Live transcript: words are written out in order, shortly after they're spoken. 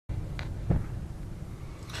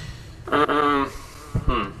Hmm.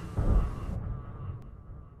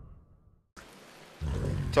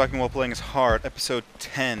 Talking while playing is hard. Episode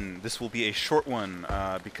 10. This will be a short one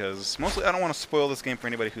because mostly I don't want to spoil this game for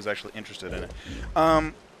anybody who's actually interested in it.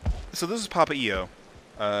 Um, so this is Papo Y Yo,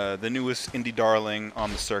 the newest indie darling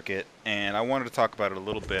on the circuit, and I wanted to talk about it a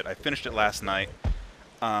little bit. I finished it last night,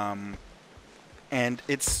 um, and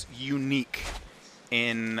it's unique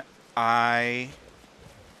in I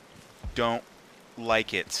don't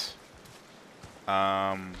like it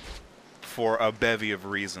for a bevy of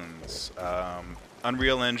reasons.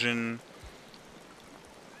 Unreal Engine.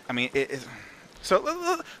 I mean,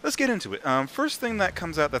 so let's get into it. First thing that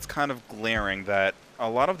comes out that's kind of glaring that a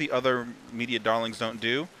lot of the other media darlings don't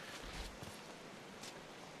do.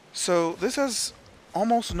 So this has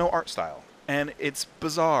almost no art style, and it's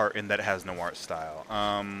bizarre in that it has no art style.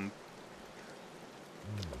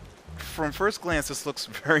 From first glance, this looks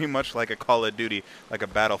very much like a Call of Duty, like a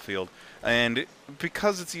Battlefield. And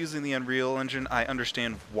because it's using the Unreal Engine, I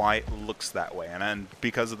understand why it looks that way. And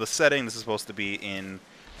because of the setting, this is supposed to be in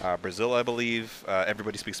Brazil, I believe.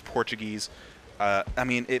 Everybody speaks Portuguese. I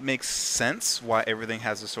mean, it makes sense why everything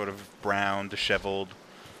has a sort of brown, disheveled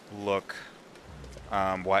look.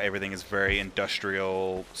 Why everything is very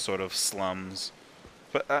industrial, sort of slums.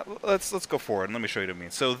 But let's go forward and let me show you what I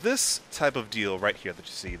mean. So this type of deal right here that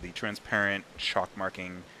you see, the transparent chalk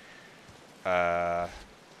marking,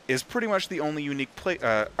 is pretty much the only unique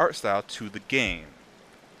art style to the game,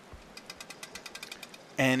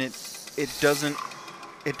 and it doesn't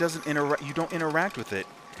interact. You don't interact with it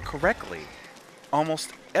correctly,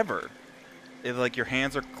 almost ever. Like your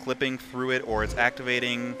hands are clipping through it, or it's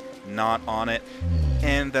activating not on it,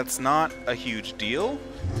 and that's not a huge deal,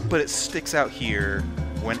 but it sticks out here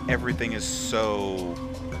when everything is so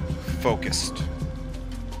focused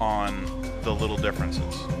on the little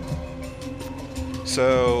differences.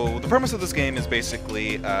 So the premise of this game is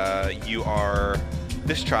basically you are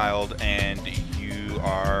this child, and you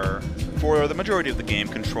are, for the majority of the game,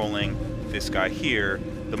 controlling this guy here,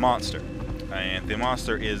 the monster. And the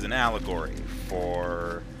monster is an allegory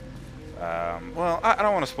for... well, I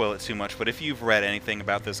don't want to spoil it too much, but if you've read anything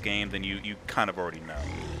about this game, then you kind of already know.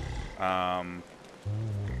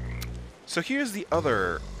 So here's the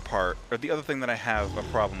other part, or the other thing that I have a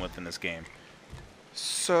problem with in this game.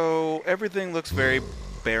 So everything looks very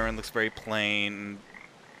barren, looks very plain.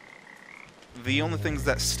 The only things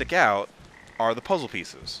that stick out are the puzzle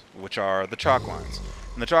pieces, which are the chalk lines.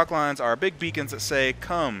 And the chalk lines are big beacons that say,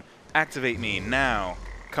 come, activate me, now,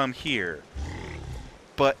 come here.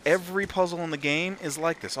 But every puzzle in the game is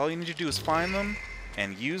like this. All you need to do is find them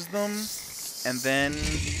and use them, and then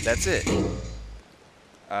that's it.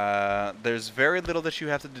 There's very little that you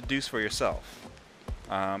have to deduce for yourself.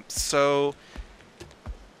 I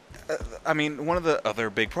mean, one of the other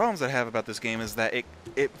big problems I have about this game is that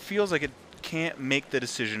it feels like it can't make the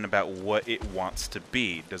decision about what it wants to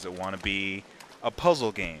be. Does it want to be a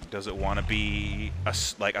puzzle game? Does it want to be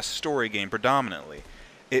like a story game predominantly?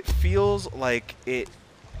 It feels like it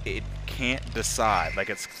can't decide. Like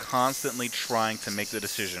it's constantly trying to make the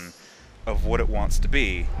decision of what it wants to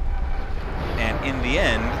be, and in the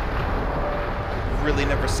end, really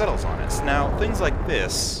never settles on it. Now, things like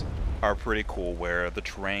this are pretty cool, where the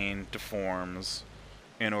terrain deforms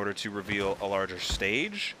in order to reveal a larger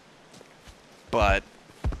stage, but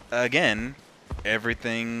again,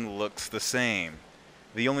 everything looks the same.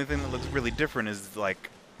 The only thing that looks really different is, like,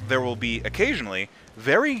 there will be occasionally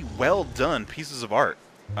very well done pieces of art,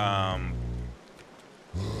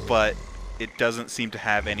 but it doesn't seem to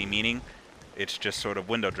have any meaning. It's just sort of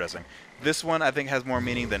window dressing. This one I think has more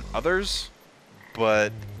meaning than others,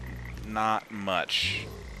 but not much.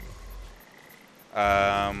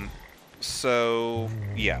 So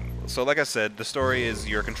yeah. So like I said, the story is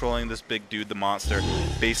you're controlling this big dude, the monster.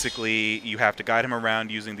 Basically, you have to guide him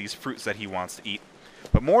around using these fruits that he wants to eat.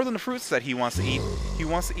 But more than the fruits that he wants to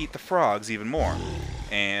eat the frogs even more.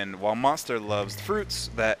 And while Monster loves the fruits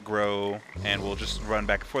that grow and will just run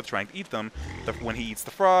back and forth trying to eat them, when he eats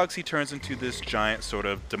the frogs, he turns into this giant sort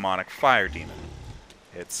of demonic fire demon.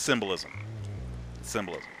 It's symbolism. It's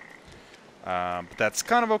symbolism. But that's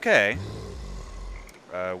kind of okay.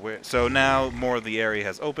 So now more of the area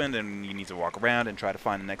has opened, and you need to walk around and try to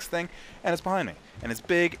find the next thing, and it's behind me. And it's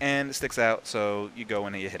big, and it sticks out, so you go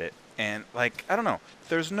in and you hit it. And, like, I don't know,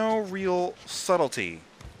 there's no real subtlety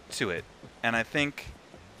to it, and I think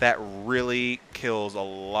that really kills a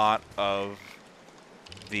lot of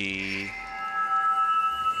the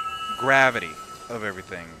gravity of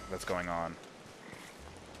everything that's going on.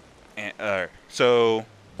 And, so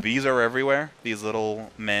these are everywhere, these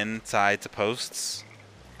little men tied to posts,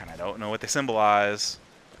 and I don't know what they symbolize.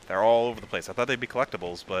 They're all over the place. I thought they'd be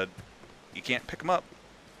collectibles, but you can't pick them up.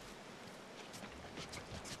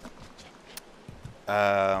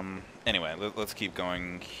 Anyway, let's keep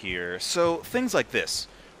going here. So things like this,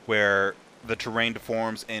 where the terrain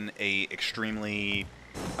deforms in an extremely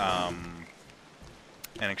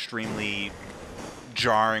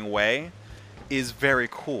jarring way, is very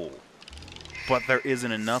cool. But there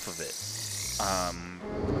isn't enough of it.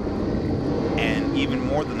 And even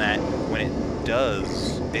more than that, when it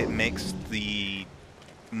does, it makes the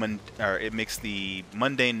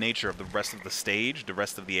mundane nature of the rest of the stage, the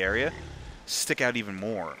rest of the area, stick out even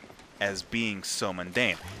more as being so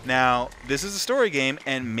mundane. Now, this is a story game,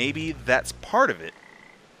 and maybe that's part of it,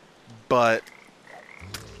 but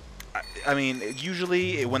I mean,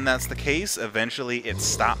 usually when that's the case, eventually it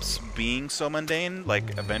stops being so mundane.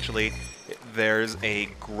 Like, eventually there's a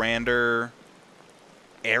grander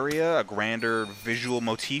area, a grander visual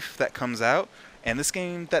motif that comes out, and this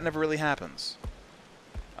game, that never really happens.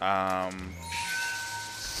 Yeah,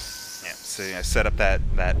 so I set up that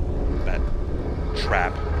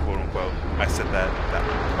trap, quote unquote. I said that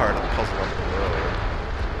part of the puzzle earlier.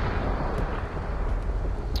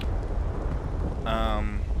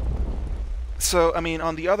 So, I mean,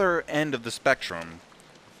 on the other end of the spectrum,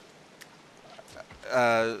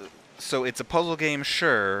 so it's a puzzle game,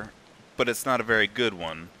 sure, but it's not a very good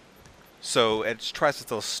one. So it tries to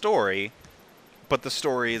tell a story, but the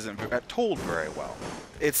story isn't told very well.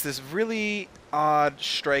 It's this really odd,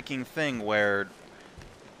 striking thing where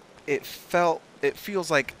it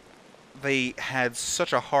feels like they had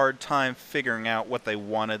such a hard time figuring out what they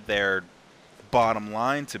wanted their bottom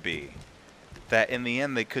line to be, that in the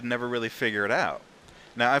end they could never really figure it out.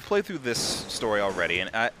 Now, I've played through this story already,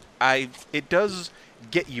 and it does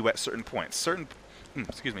get you at certain points. Certain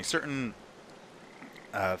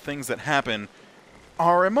things that happen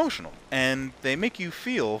are emotional, and they make you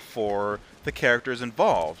feel for the characters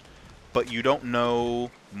involved, but you don't know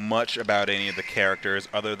much about any of the characters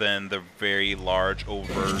other than the very large,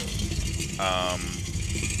 overt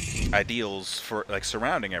ideals for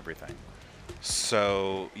surrounding everything.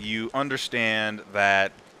 So you understand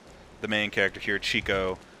that the main character here,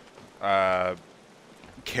 Chico,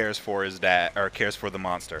 cares for his dad, or cares for the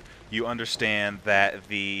monster. You understand that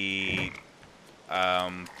the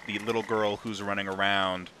little girl who's running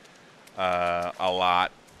around a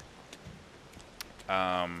lot.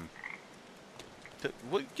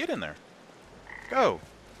 Get in there. Go.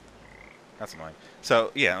 That's annoying.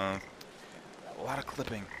 So yeah, a lot of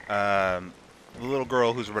clipping. The little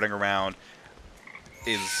girl who's running around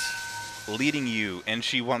is leading you, and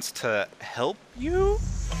she wants to help you.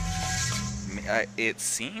 It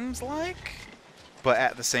seems like, but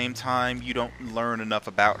at the same time, you don't learn enough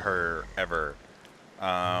about her ever.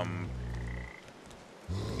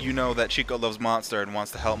 You know that Chico loves Monster and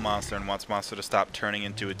wants to help Monster and wants Monster to stop turning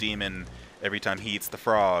into a demon every time he eats the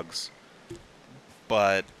frogs.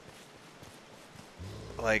 But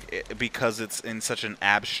because it's in such an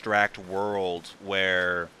abstract world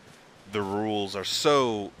where the rules are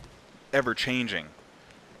so ever-changing,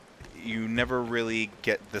 you never really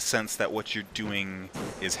get the sense that what you're doing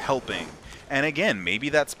is helping. And again, maybe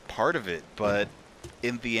that's part of it, but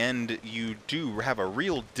in the end, you do have a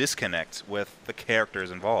real disconnect with the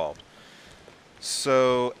characters involved.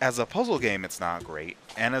 So, as a puzzle game, it's not great,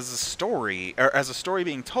 and as a story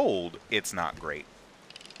being told, it's not great.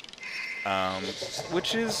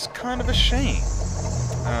 Which is kind of a shame.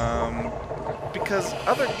 Because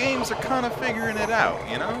other games are kind of figuring it out,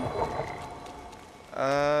 you know?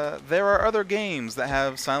 There are other games that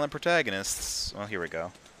have silent protagonists. Well, here we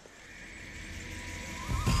go.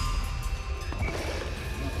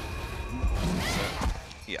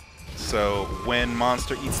 So when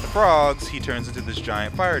Monster eats the frogs, he turns into this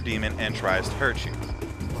giant fire demon and tries to hurt you.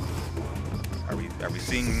 Are we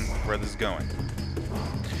seeing where this is going?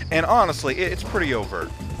 And honestly, it's pretty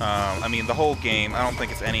overt. I mean, the whole game, I don't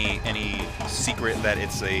think it's any secret that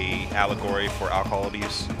it's a allegory for alcohol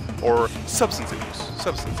abuse or substance abuse.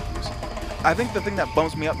 I think the thing that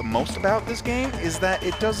bums me out the most about this game is that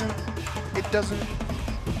it doesn't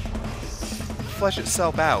flesh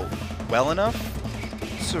itself out well enough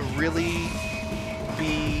to really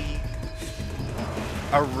be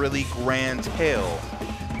a really grand tale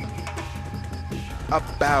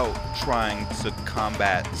about trying to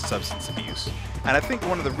combat substance abuse. And I think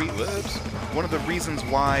one of the reasons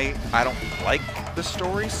why I don't like the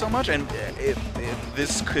story so much, and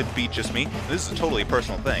this could be just me, this is a totally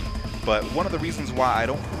personal thing, but one of the reasons why I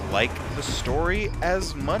don't like the story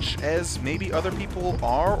as much as maybe other people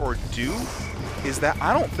are or do is that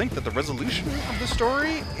I don't think that the resolution of the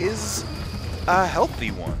story is a healthy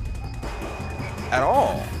one at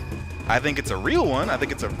all. I think it's a real one. I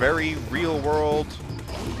think it's a very real world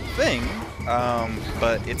thing,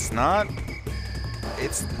 but it's not.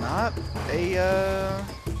 It's not a.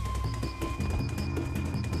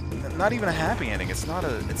 Not even a happy ending. It's not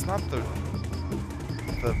a. It's not the.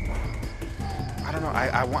 I don't know.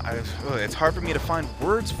 I want. It's hard for me to find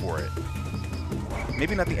words for it.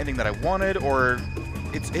 Maybe not the ending that I wanted, or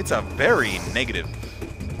it's a very negative.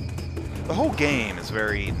 The whole game is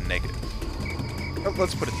very negative.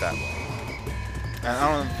 Let's put it that way. And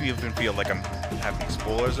I don't know if you even feel like I'm having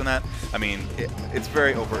spoilers in that. I mean, it's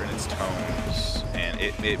very overt in its tones, and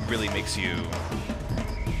it really makes you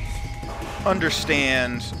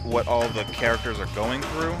understand what all the characters are going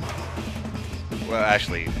through. Well,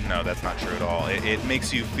 actually, no, that's not true at all. It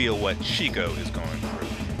makes you feel what Chico is going through.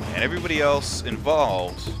 And everybody else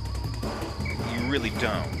involved, you really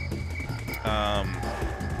don't.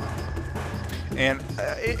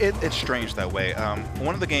 It's strange that way.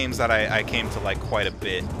 One of the games that I came to like quite a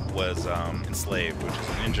bit was Enslaved, which is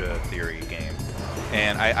a ninja theory game.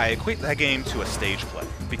 And I equate that game to a stage play,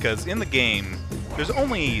 because in the game, there's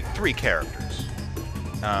only 3 characters.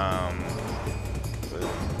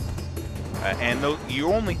 And you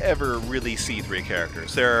only ever really see 3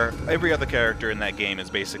 characters. Every other character in that game is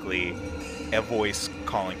basically a voice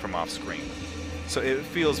calling from off screen. So it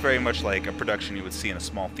feels very much like a production you would see in a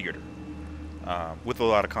small theater, with a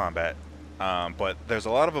lot of combat. But there's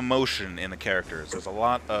a lot of emotion in the characters. There's a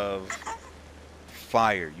lot of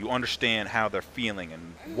fire. You understand how they're feeling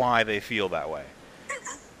and why they feel that way.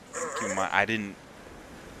 I didn't...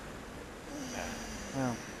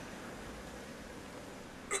 Well...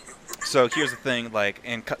 So here's the thing, like,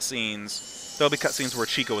 in cutscenes, there'll be cutscenes where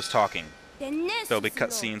Chico is talking. There'll be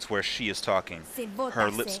cutscenes where she is talking. Her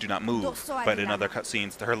lips do not move, but in other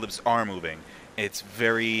cutscenes, her lips are moving. It's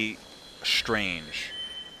very strange,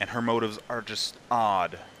 and her motives are just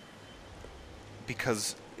odd,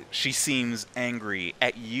 because she seems angry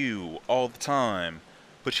at you all the time,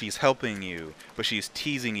 but she's helping you, but she's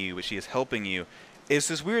teasing you, but she is helping you. It's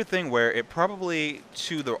this weird thing where it probably,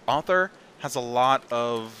 to the author, has a lot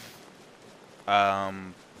of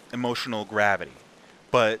emotional gravity,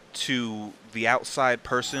 but to the outside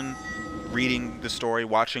person reading the story,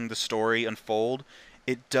 watching the story unfold,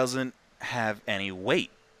 it doesn't have any weight,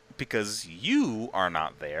 because you are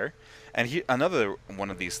not there. And another one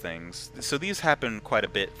of these things, so these happen quite a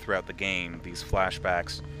bit throughout the game, these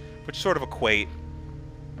flashbacks, which sort of equate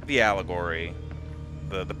the allegory,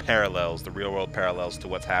 the parallels, the real world parallels to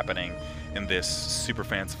what's happening in this super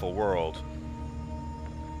fanciful world.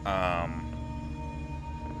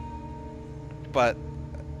 But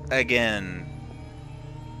again,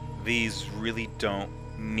 these really don't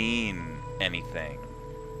mean anything.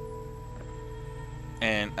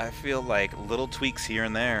 And I feel like little tweaks here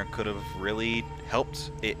and there could have really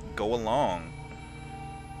helped it go along.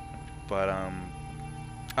 But, I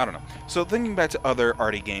don't know. So thinking back to other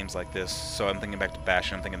arty games like this, so I'm thinking back to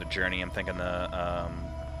Bastion, I'm thinking to Journey, I'm thinking to,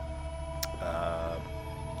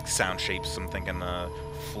 Sound Shapes, I'm thinking to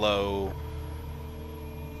Flow.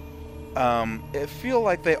 It feel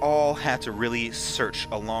like they all had to really search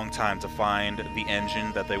a long time to find the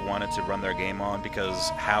engine that they wanted to run their game on, because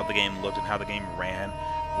how the game looked and how the game ran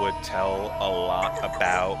would tell a lot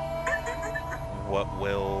about what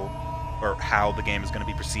will, or how the game is going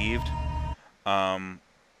to be perceived. And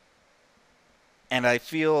I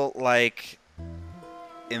feel like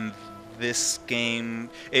in this game,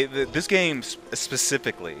 this game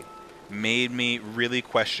specifically made me really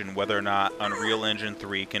question whether or not Unreal Engine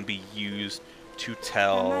 3 can be used to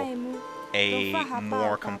tell a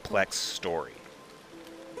more complex story.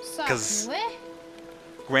 Because,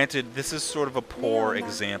 granted, this is sort of a poor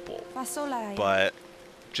example, but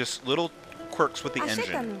just little quirks with the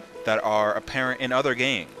engine that are apparent in other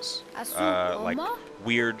games, like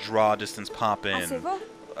weird draw distance pop-in,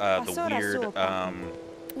 the weird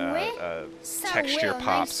texture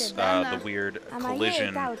pops, the weird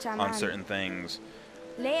collision on certain things.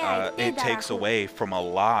 It takes away from a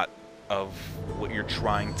lot of what you're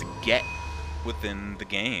trying to get within the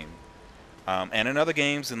game. And in other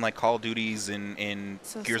games, in like Call of Duties, in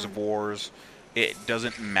Gears of Wars, it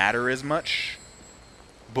doesn't matter as much.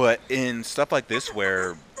 But in stuff like this,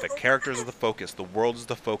 where the characters are the focus, the world is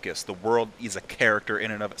the focus, the world is a character in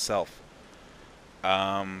and of itself,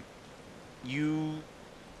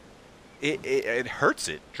 it hurts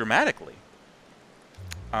it dramatically.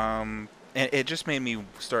 And it just made me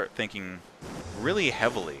start thinking really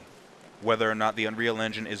heavily whether or not the Unreal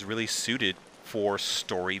Engine is really suited for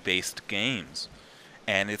story-based games.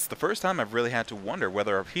 And it's the first time I've really had to wonder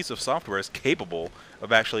whether a piece of software is capable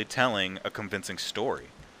of actually telling a convincing story.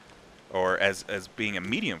 or as being a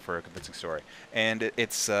medium for a convincing story. And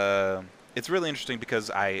it's really interesting because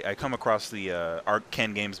I come across the art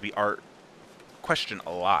can games be art question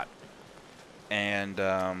a lot, and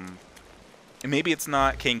maybe it's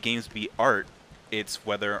not can games be art, it's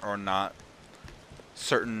whether or not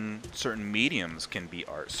certain mediums can be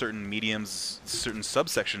art. Certain mediums, certain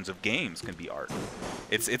subsections of games can be art.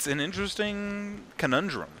 It's an interesting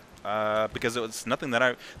conundrum because it was nothing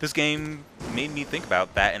that this game made me think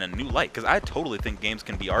about that in a new light. Because I totally think games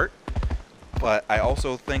can be art, but I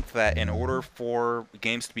also think that in order for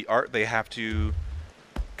games to be art, they have to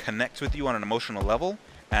connect with you on an emotional level.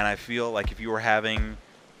 And I feel like if you were having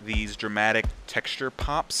these dramatic texture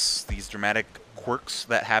pops, these dramatic quirks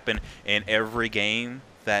that happen in every game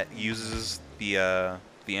that uses the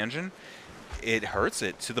engine, it hurts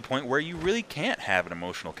it to the point where you really can't have an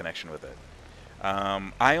emotional connection with it.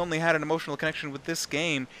 I only had an emotional connection with this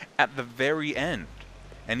game at the very end,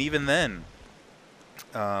 and even then,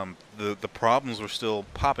 the problems were still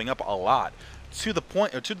popping up a lot, to the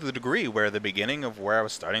point, or to the degree where the beginning of where I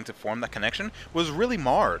was starting to form that connection was really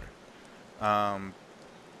marred. And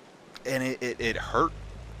it hurt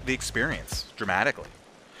the experience dramatically.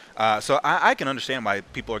 So I can understand why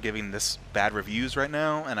people are giving this bad reviews right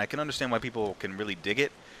now, and I can understand why people can really dig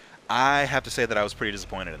it. I have to say that I was pretty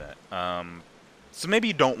disappointed in it. So maybe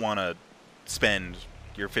you don't want to spend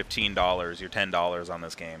your $15, your $10 on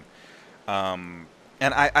this game. And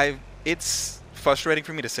it's frustrating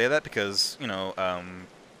for me to say that because, you know,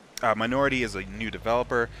 Minority is a new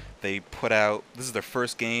developer. They put out, this is their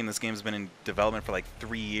first game. This game's been in development for like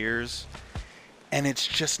 3 years, and it's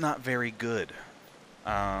just not very good.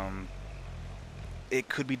 It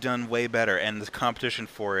could be done way better, and the competition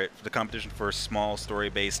for it, the competition for small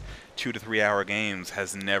story-based 2 to 3 hour games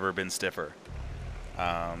has never been stiffer.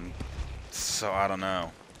 So I don't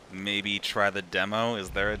know. Maybe try the demo.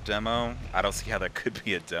 Is there a demo? I don't see how there could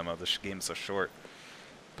be a demo. This game's so short.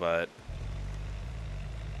 But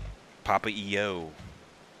Papo Y Yo.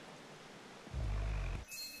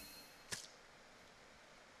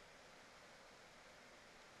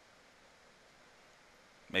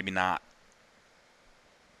 Maybe not.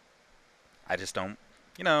 I just don't,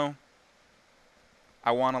 you know,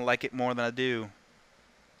 I want to like it more than I do,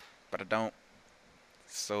 but I don't.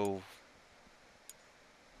 So,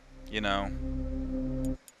 you know,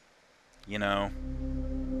 you know,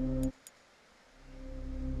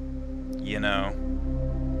 you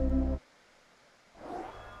know,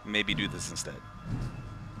 maybe do this instead.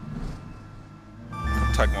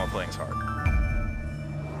 Talking while playing's hard.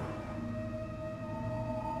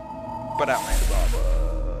 But Outland Baba.